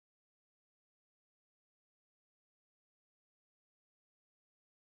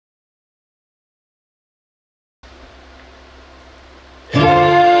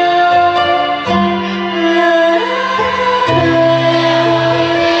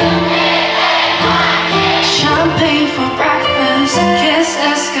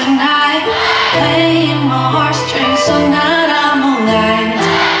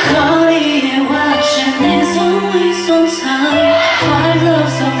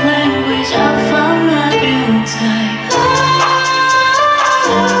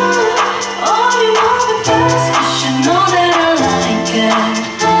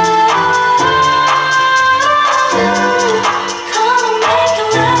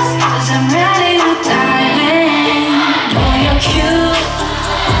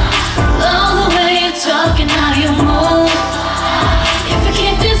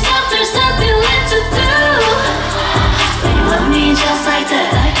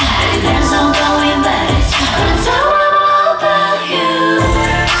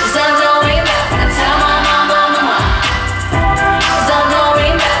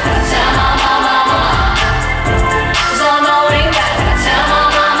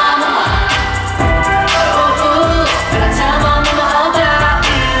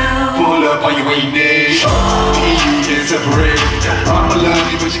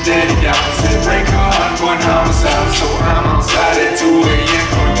daddy down. Said break her heart, going homicide. So I'm outside at 2 a.m.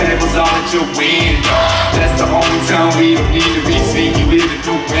 Throwing tables all at your window. That's the only time we don't need to be seen. You in the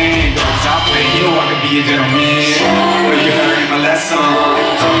new band. Don't stop playing, you know I can be a gentleman.